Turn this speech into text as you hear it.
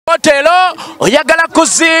hotelo oyagala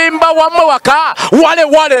kuzimba wamwe waka wale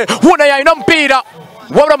wuno yalina omupiira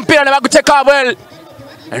wabula omupiira ne baguteka abwel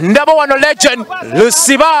ndaba wano legend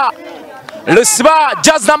Lusiba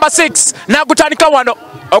jazz number 6 nagutandika wano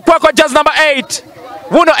okweko jazz number 8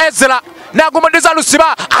 wuno Ezra nagumudiza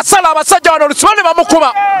Lusiba asala abasajja wano Lusiba ne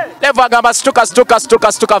bamukuba Levo agamba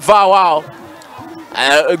situka vaa wao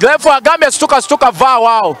Levo agambye situka vaa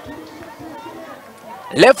wao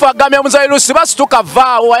Levo agambye omuzayi Lusiba situka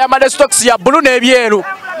vaa wayambadde stocks ya bulu n'ebyeru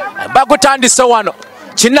bagutandise wano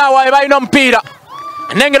kinaawa balina omupiira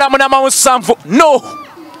nengera munama musanvu no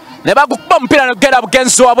ne bagukuba omupiira negenda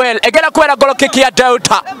bugenzi wabwere egenda kubeera goal kick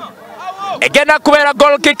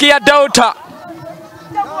ya Delta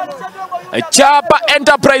Chapa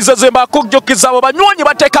Enterprises bakujjukiza abo banywanyi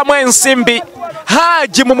bateekamu ensimbi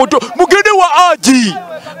Haji mu mutu mugende wa Haji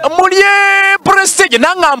mulye prestige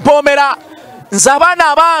nanga mpomera nze abaana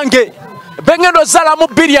abange bengendo zala mu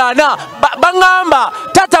biryana bangamba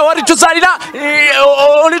tata wali tuzalira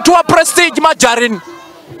olituwa prestige majarin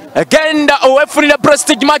agenda owefunira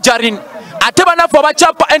prestige majarin ate banafu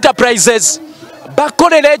abachapa Enterprises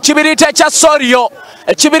bakolera ekibiriti ekya Sorio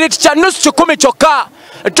ekibiriti kya nusu 10 kyokka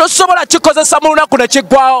tosobola kikozesa mu lunaku ne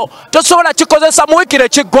kiggwawo tosobola kikozesa mu wiiki ne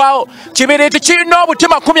kiggwawo kibiriti kirina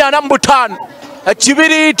obutima 45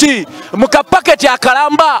 ekibiriti mu kapaketi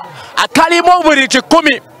akalamba akalimu obuliti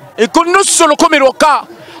 10 ikunusu 10 lwokka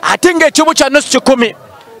ate ng'ekimu kya nusu 10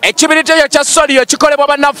 ekibiriti ekyo kya Sorio kikolebwa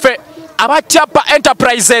bannaffe abachapa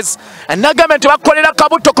Enterprises nagambye nti bakolera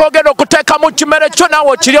kabuto kogenda okuteekamu kimere kyo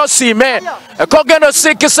naawe okiri osiime kogenda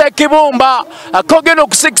osikisa ekibumba kogenda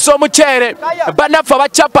okusikisa omuceere bannaffe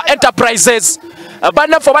abachapa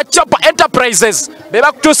Enterprises be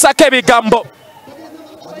bakutuusako ebigambo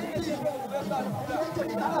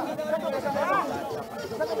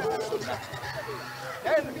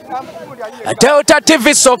Delta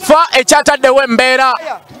TV sofa ekyataddewo embeera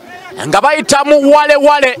nga bayitamu wale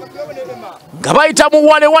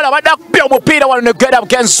abadde akupya omupiira wano negenda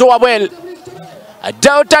bugenzi wabwel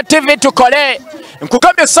Delta TV Tukole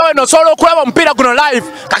nkugambye essaawa eno osobola okulaba omupiira guno live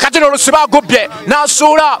kakati n'Olusiba agubye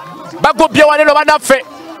n'asuula bagubye waleno bannaffe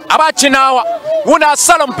abakinaawa wuno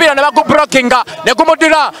asala omupiira ne bagubrokinga ne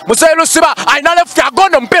gumudira muzeeyi Lusiba alina lefuti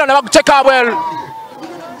agonda omupiira ne baguteka abwel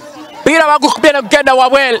mupiira bagukubye ne gugenda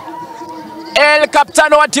wabwel el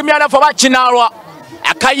kapitaani wa ttiimu yanaffe abakinaalwa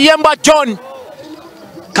Kayemba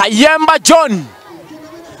John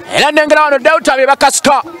era nengera wano Delta be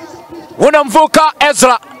bakasika wuno mvuka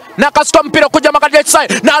Ezra nakasika omupiira okujja makati y'ekisaayi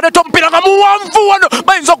n'aleeta omupiira nga muwanvu wano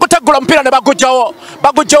bayinza okutegula omupiira ne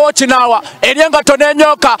bagugjawo kinaawa eri engato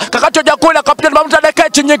n'enyoka kakati ojja kuwulira kapitaani bamutaddeko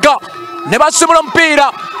ekinyiga ne basimula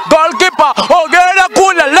omupiira goalkeeper ogenda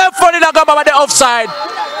kuwulira lefali n'agamba abadde offside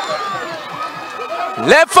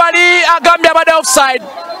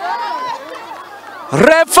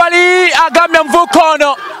Referee agambye mvuko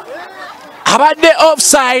ono abadde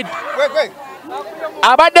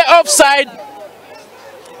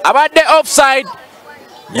offside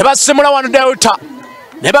ne basimula wano Delta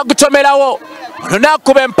ne bagutomerawo ono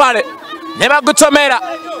nakuba empale ne bagutomera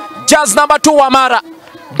jazz number 2 Wamara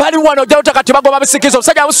bali wano Delta kati bagoba bisikizo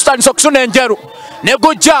omusajja abusutanisa okusuna enjeru ne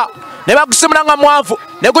gujja ne bagusimula nga mwavu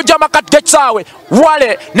ne gujja makati g'ekisaawe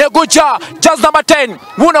wale ne gujja jazz number 10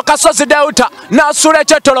 wuno Kasozi Delta n'asuula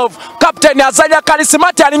ekyetolovu kapitaani azanya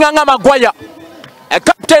kalisimati alinganga Magwaya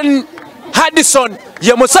kapitaani Haddison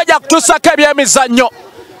ye musajja akutuusako ebyemizannyo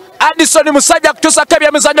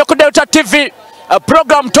ku Delta TV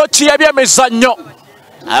program tochi y'ebyemizannyo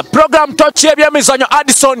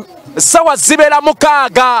Addison sawa zibeera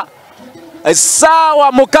 6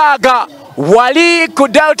 wali ku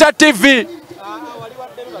Delta TV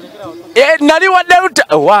nali wa Delta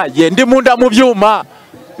ye ndi munda mu byuma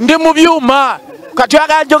kati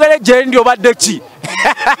aganjogere gye ndi obadde ki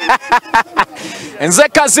nze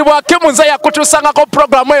kazibwake munze yakutuusangako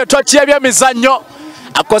programu eyo tochi y'ebyemizannyo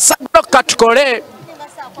akosagano katukole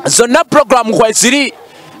zonna programu kweziri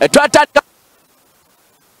twatandika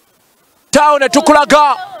town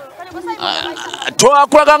tukulaga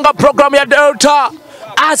twakulaga nga programu ya Delta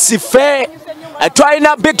asife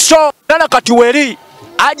twalina big show nana kati weri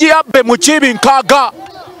agiyabbe mu kibi nkaaga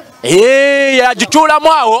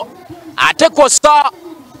yagituulamu awo ate kosa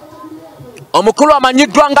omukulu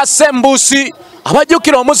amanyiddwa nga Sembuusi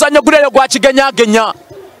abajjukira omuzannyo guleero gwakigenyagenya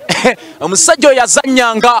omusajja oyo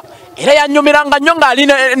yazannyanga era yanyumiranga nnyo ng'ali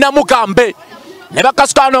namugambe ne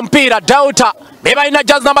bakasuka wano omupiira Delta be balina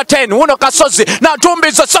jazz number 10 wuno Kasozi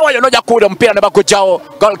n'atumbiza sawa yonna ojja kuwulira omupiira ne bagugjawo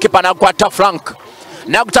goalkeeper n'akwata Frank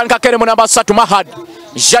n'agutandikako eri mu namba 3 Mahad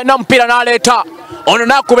jalina omupiira n'aleeta ono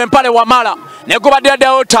n'akuba empale Wamala ne gubaddira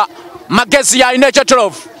Delta magezi yalina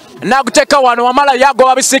ekyetolovu nakuteeka wano wamala yago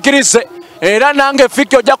babisikirize era nange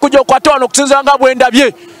fiki ojja kujja okwata wano okusinzira nga bwe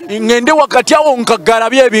ndabye ngende wakati awo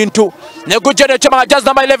nkagalabye ebintu negujje nekyemanga jazz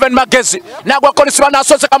number 11 magezi nagwakolisibwa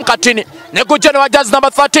nasoseka mukatini negujje newa jazz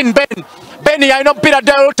number 13 Ben yalina omupiira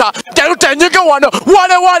Delta enyige wano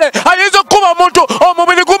wale ayinza okuba omuntu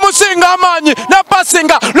omubiri gumusinga amaanyi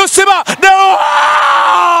napasinga lusiba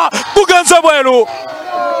gugenze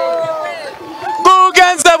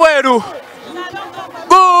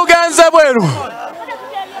bweru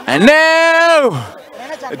no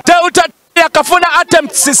Delta akafuna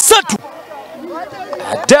attempts 3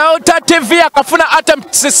 Delta TV akafuna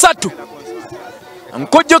attempts 3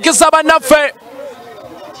 nkujjukiza bannaffe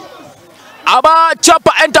aba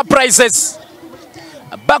Chapa Enterprises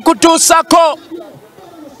bakutuusako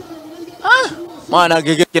mwana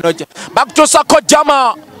gege kino bakutuusako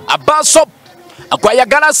jama abaso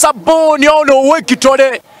akwayagala sabbuuni ono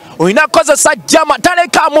ow'ekitole olina kozesa jama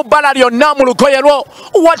taleka mu bbala lyonna mu lugoye lwo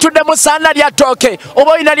watudde mu saana lya tooke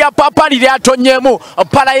oba olina lya paapali lyatonyemu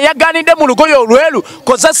pala yeyaganidde mu lugoye olweru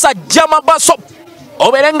kozesa jama baso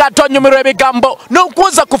obeere nga tonyumirwa ebigambo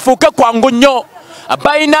n'okuwuza kufuuke kwangu nnyo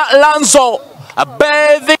balina Lanzo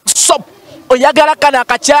bathing soap oyagala kana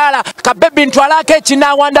akakyala kabebi ntwalako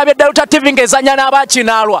ekinawandabye Delta TV ng'ezanya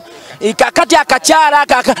n'abakinaalwa kakati akakyala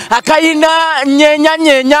akayina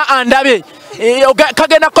nyenya andabye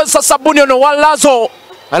kagenda kozesa sabuni ono wa Lazo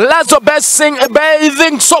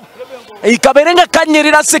bathing soap kabeere nga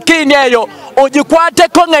kanyirira sikiini eyo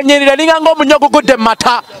ogikwateko ng'enyirira linga ng'omunyo gugudde mu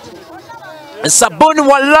mata sabuni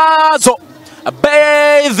wa Lazo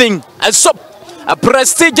bathing soap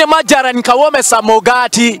Prestige Majaran kawomesa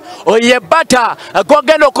mugati oye bata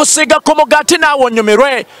gogenda okusiga ku mugati nawo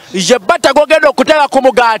nyumirwe ye bata gogenda okuteka ku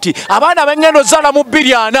mugati abaana bengendo zala mu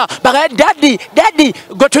biryana bagaye daddy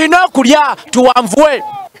go tulina okulya tuwanvuwe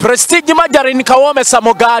Prestige Majaran kawomesa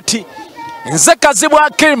mugati nze Kazibwa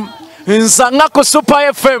Kim nzanga ku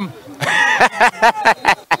Super FM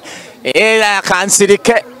era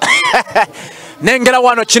kansirike nengera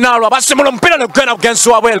wano kinaalwa basimula omupiira negugenda bugenzi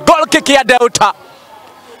wabwe goal kick ya Delta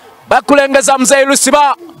bakulengeza Mzee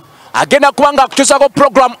Lusiba agenda kubanga akutuusako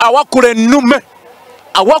program awakula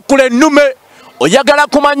ennume oyagala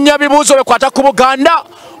kumanya bibuuzo bikwata ku Buganda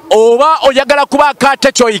oba oyagala kuba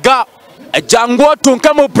akaate kyoyiga jangu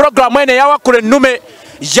otunke mu program eno eyawakula ennume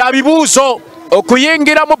ya bibuuzo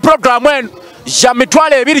okuyingira mu program eno ya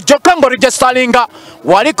mitwalo 2 gyokka ng'oregistalinga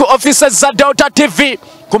wali ku offices za Delta TV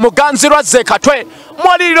ku Muganzirwa Katwe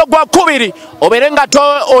mwaliriro gwa 2 obeere nga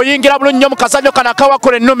oyingira bulungi nnyo mu kazanyo kano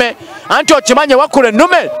akawakula ennume anti okimanye wakula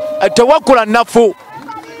ennume tewakula nnafu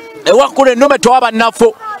ewakula ennume tewaba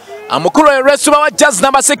nnafu amukulu oyo Resiba wa jazz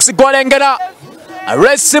number 6 gwolengera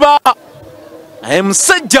Resiba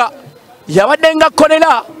musajja yabadde nga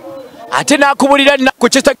kolera ate nakubulira ennaku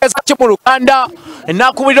kitegeeza ki mu Luganda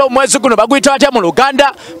nakubulira omwezi guno baguyita atya mu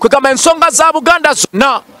Luganda kwegamba ensonga za Buganda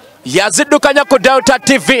zonna yaziddukanya ku Delta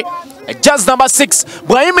TV jazz number 6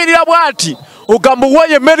 bwayimirira bwati ogamba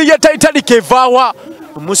waye emmeri ye Titanic evaawa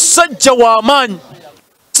musajja w'amaanyi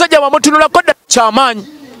musajja bamutunulako ddala kyamaanyi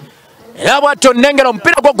era bwati onnengera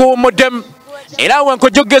omupiira gwo guwumuddemu era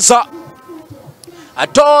wenkujugisa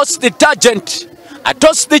atos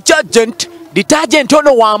detergent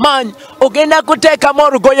ono w'amaanyi ogenda kuteekamu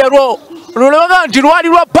olugoye lwo lulaga nti lwali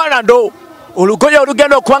lwa Panado olugoye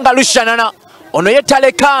olugenda okuba nga lushanana ono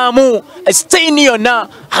yetalekaamu stain yonna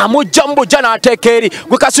amujja mu bujja n'ateeka eri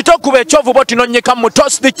gwe kasita okuba ekyovu boti nonyeka mu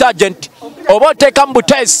tos detergent oba oteeka mu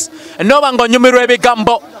butesi noba ng'onyumirwa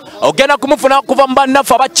ebigambo ogenda kumufuna okuva mu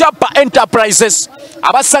bannaffe aba Chapa Enterprises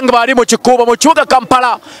abasanga bali mu kikuubo mu kibuga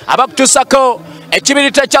Kampala abakutuusako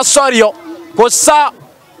ekibiriti kya Sorio kw'ossa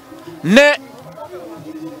ne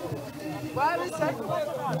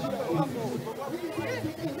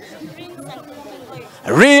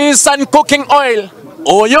rinse and cooking oil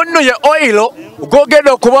oyo nno ye oilo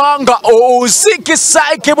gwogenda okuba nga osikisa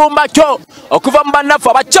ekibumba kyo okuva mu bannaffe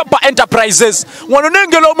aba Chapa Enterprises wano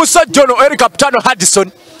nengera omusajja ono eri Kapitano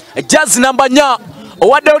Haddison jazz number 4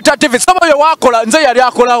 owa Delta TV saba oyo waakola nze yali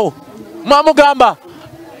akolawo mwamugamba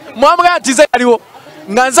nti nze yaliwo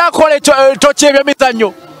nga nze akola ekitoki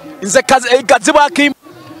ebyemizannyo nze Kazibwa Kim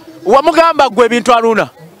wamugamba gwe ebintu aluna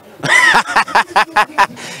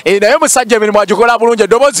naye musajja emirimu agikola bulungi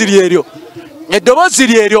eddoboozi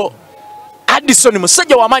lyeryo Addison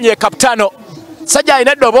musajja w'amaanyi ye Kapitano musajja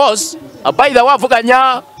alina eddoboozi abaitha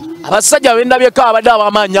waavuganya abasajja bendabyeko abadde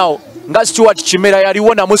ab'amaanyi awo nga Stuart Kimera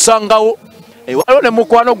yaliwo namusangawo waliwo ne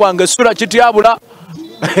mukwano gwange Sula Kityabula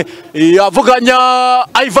avuganya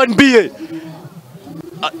Ivan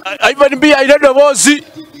B alina eddoboozi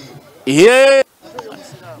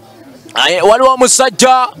waliwo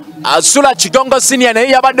omusajja Asula Kigongo senior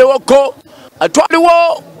naye yabaddewoko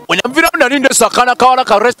twaliwo onyamviramu nali ndesakana kawala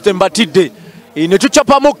ka rest mbatidde ne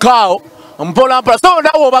tucapamu kaawo mpola mpola so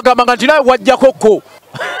naawe obagamba nti nawe wajjakoko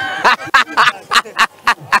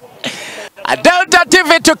Delta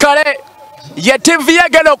TV Tukole ye TV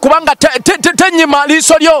yagenda okuba nga tenyima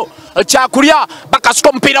liiso lyo kyakulya bakasuka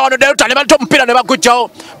omupiira wano Delta ne balita omupiira ne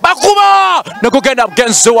bagujjawo bakuba ne gugenda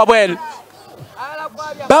bugenzi wabweru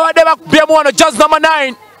babadde bakubyemu wano jazz number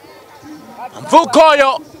 9 nvuuka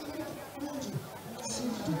oyo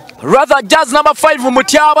rather jazz number 5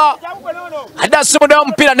 mutyaba adde asimuddeyo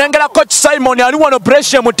omupiira nengera coach Simon ali wano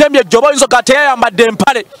breshe mutembye ejjoba oyinza okati yayambadde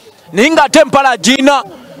empale naye ng'ate empale agiina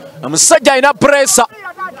omusajja alina pressa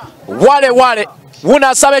wale wuno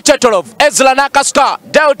asaba ekyetolovu Ezra n'akasuka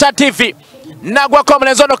Delta TV nagwako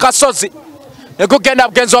omulenzi ono kasozi ne gugenda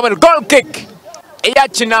bugenzi wabweru goal kick eya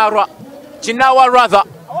Kinaawa rather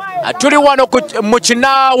tuli wano mu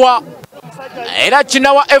Kinaawa era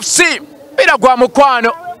Kinaawa FC mpira gwa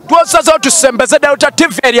mukwano twosazeewo tusembeze Delta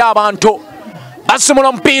TV eri abantu basimula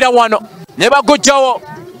omupiira wano ne bagujjawo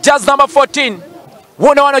jazz number 14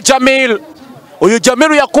 wuno wano Jamil oyo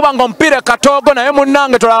Jamiru yakubanga omupiira katoogo naye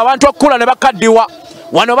munnange tolaba abantu okula ne bakaddiwa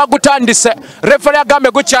wano bagutandise referi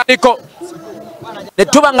agambe gukyaliko ne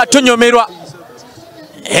tuba nga tunyumirwa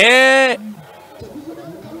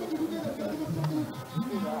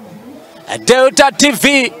Delta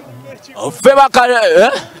TV ofe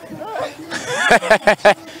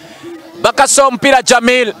bakasa omupiira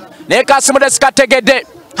Jamil naye Kasimude sikategedde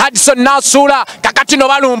Hudson n'asuula kakati no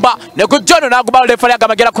balumba ne gujjono n'agubalo referi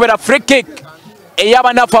agamagera kubeera free kick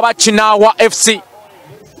ey'abanafu aba Kinaawa FC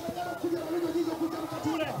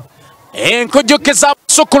nkujjukiza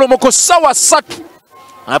Sukulumu ku ssaawa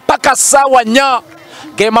 3 paka ssaawa 4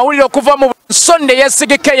 ge mawulire okuva mu nsonde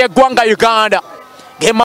y'ensigike y'eggwanga Uganda.